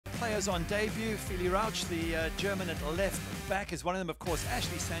players on debut. Fili Rauch, the German at left back, is one of them. Of course,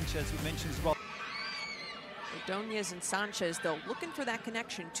 Ashley Sanchez, we mentioned as well. Ordonez and Sanchez, though, looking for that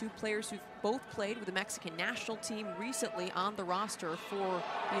connection. Two players who've both played with the Mexican national team recently on the roster for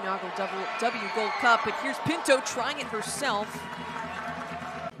the inaugural W Gold Cup. And here's Pinto trying it herself.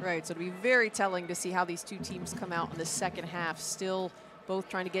 Right, so it'll be very telling to see how these two teams come out in the second half. Still both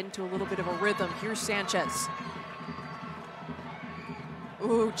trying to get into a little bit of a rhythm. Here's Sanchez.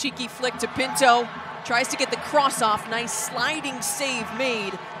 Ooh, cheeky flick to Pinto. Tries to get the cross off. Nice sliding save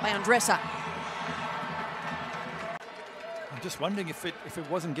made by Andressa. I'm just wondering if it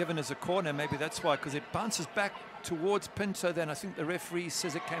wasn't given as a corner, maybe that's why, because it bounces back towards Pinto. Then I think the referee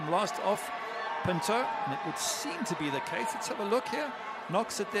says it came last off Pinto, and it would seem to be the case. Let's have a look here.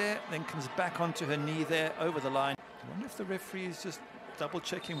 Knocks it there, then comes back onto her knee there, over the line. I wonder if the referee is just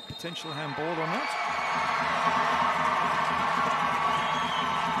double-checking potential handball or not.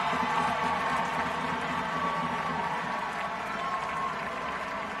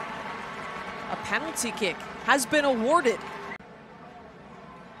 A penalty kick has been awarded.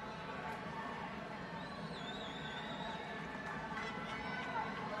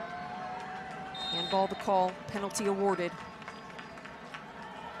 Handball the call, penalty awarded.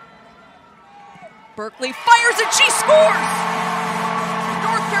 Berkeley fires and she scores!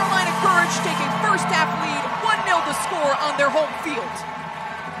 North Carolina Courage taking first half lead, 1-0 the score on their home field.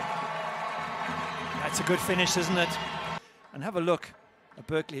 That's a good finish, isn't it? And have a look at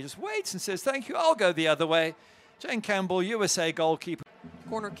Berkeley. He just waits and says, thank you, I'll go the other way. Jane Campbell, USA goalkeeper.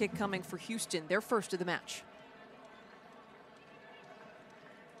 Corner kick coming for Houston, their first of the match.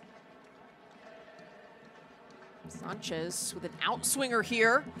 Sanchez with an outswinger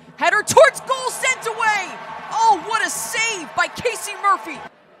here. Header towards goal, sent away! Oh, what a save by Casey Murphy!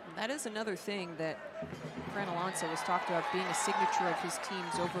 That is another thing that Fran Alonso has talked about being a signature of his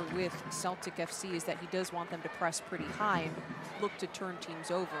teams over with Celtic FC, is that he does want them to press pretty high and look to turn teams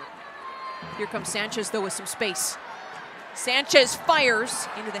over. Here comes Sanchez, though, with some space. Sanchez fires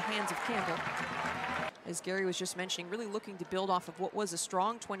into the hands of Campbell. As Gary was just mentioning, really looking to build off of what was a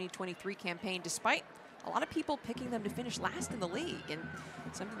strong 2023 campaign, despite a lot of people picking them to finish last in the league, and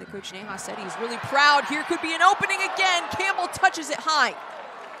something that Coach Neha said he's really proud. Here could be an opening again. Campbell touches it high.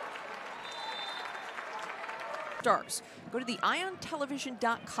 Stars. Go to the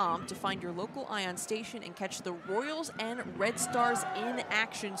IonTelevision.com to find your local Ion station and catch the Royals and Red Stars in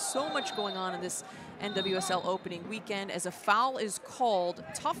action. So much going on in this NWSL opening weekend as a foul is called.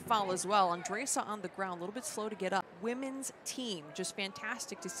 Tough foul as well. Andressa on the ground, a little bit slow to get up. Women's team, just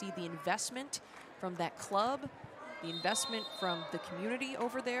fantastic to see the investment from that club, the investment from the community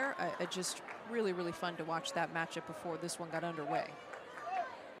over there. Just really, really fun to watch that matchup before this one got underway.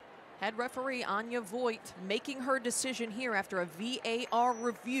 Head referee Anya Voigt making her decision here after a VAR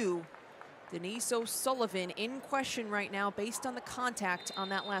review. Denise O'Sullivan in question right now based on the contact on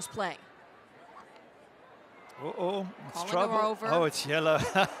that last play. Uh-oh, it's Calling trouble. her over. Oh, it's yellow.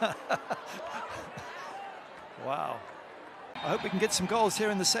 Wow. I hope we can get some goals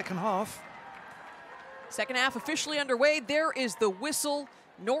here in the second half. Second half officially underway. There is the whistle.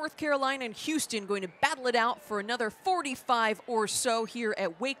 North Carolina and Houston going to battle it out for another 45 or so here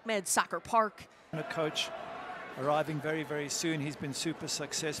at WakeMed Soccer Park. A coach arriving very, very soon. He's been super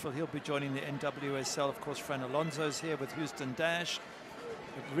successful. He'll be joining the NWSL. Of course, Fran Alonso's here with Houston Dash.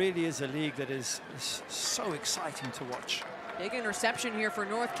 It really is a league that is so exciting to watch. Big interception here for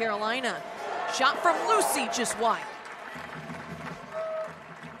North Carolina. Shot from Lucy, just wide.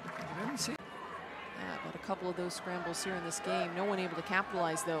 A couple of those scrambles here in this game. No one able to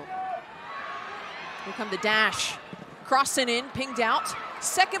capitalize, though. Here come the dash. Crossing in, pinged out.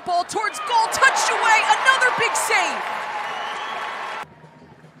 Second ball towards goal, touched away. Another big save.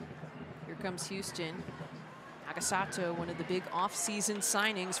 Here comes Houston. Agasato, one of the big off-season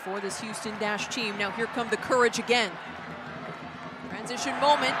signings for this Houston Dash team. Now here come the Courage again. Transition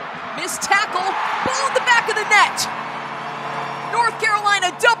moment. Missed tackle. Ball in the back of the net. North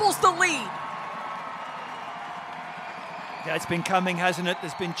Carolina doubles the lead. Yeah, it's been coming, hasn't it?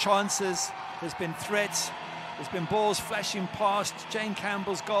 There's been chances, there's been threats, there's been balls flashing past. Jane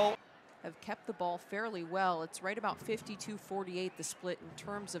Campbell's goal. Have kept the ball fairly well. It's right about 52-48 the split in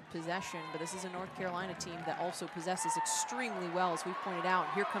terms of possession, but this is a North Carolina team that also possesses extremely well, as we pointed out.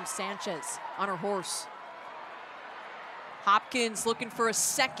 Here comes Sanchez on her horse. Hopkins looking for a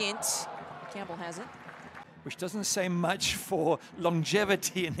second. Campbell has it. Which doesn't say much for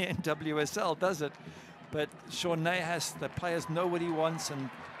longevity in the NWSL, does it? But Sean Nahas, the players know what he wants, and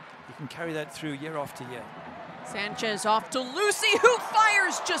he can carry that through year after year. Sanchez off to Lucy, who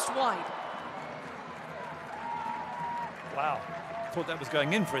fires just wide. Wow. Thought that was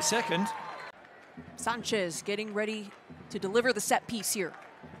going in for a second. Sanchez getting ready to deliver the set piece here.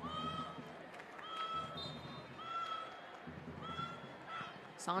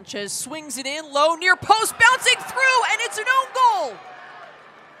 Sanchez swings it in low, near post, bouncing through, and it's an own goal.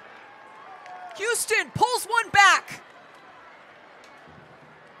 Houston pulls one back.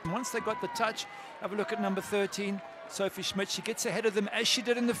 Once they got the touch, have a look at number 13, Sophie Schmidt. She gets ahead of them as she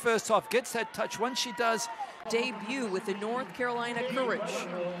did in the first half, gets that touch. Once she does, debut with the North Carolina Courage.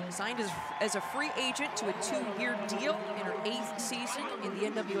 Signed as a free agent to a 2-year deal in her 8th season in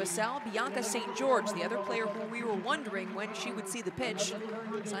the NWSL. Bianca St. George, the other player who we were wondering when she would see the pitch,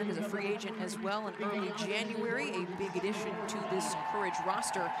 signed as a free agent as well in early January. A big addition to this Courage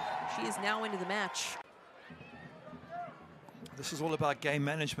roster. She is now into the match. This is all about game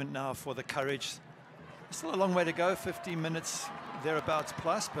management now for the Courage. Still a long way to go, 15 minutes thereabouts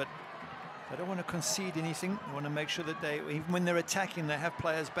plus, but they don't want to concede anything. They want to make sure that they, even when they're attacking, they have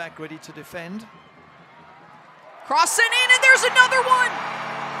players back ready to defend. Crossing in, and there's another one!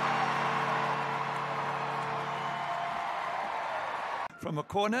 From a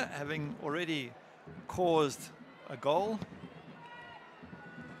corner, having already caused a goal.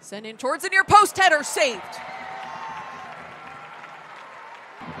 Sent in towards the near post, header saved.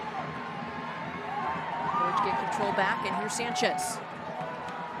 Courage get control back, and here's Sanchez.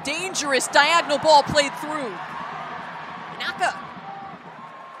 Dangerous diagonal ball played through. Naka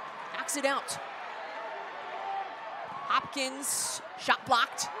knocks it out. Hopkins, shot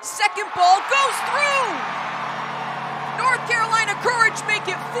blocked. Second ball goes through. North Carolina Courage make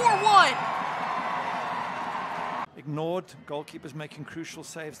it 4-1. Ignored, goalkeepers making crucial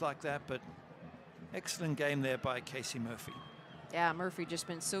saves like that, but excellent game there by Casey Murphy. Yeah, Murphy just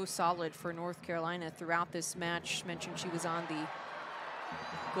been so solid for North Carolina throughout this match. Mentioned she was on the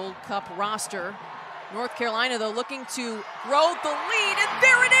Gold Cup roster. North Carolina, though, looking to grow the lead, and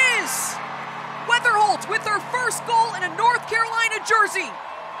there it is! Weatherholt with her first goal in a North Carolina jersey.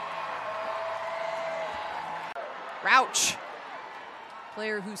 Rauch,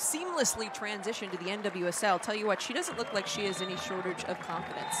 player who seamlessly transitioned to the NWSL. Tell you what, she doesn't look like she has any shortage of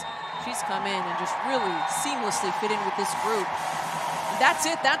confidence. She's come in and just really seamlessly fit in with this group. And that's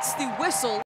it, that's the whistle.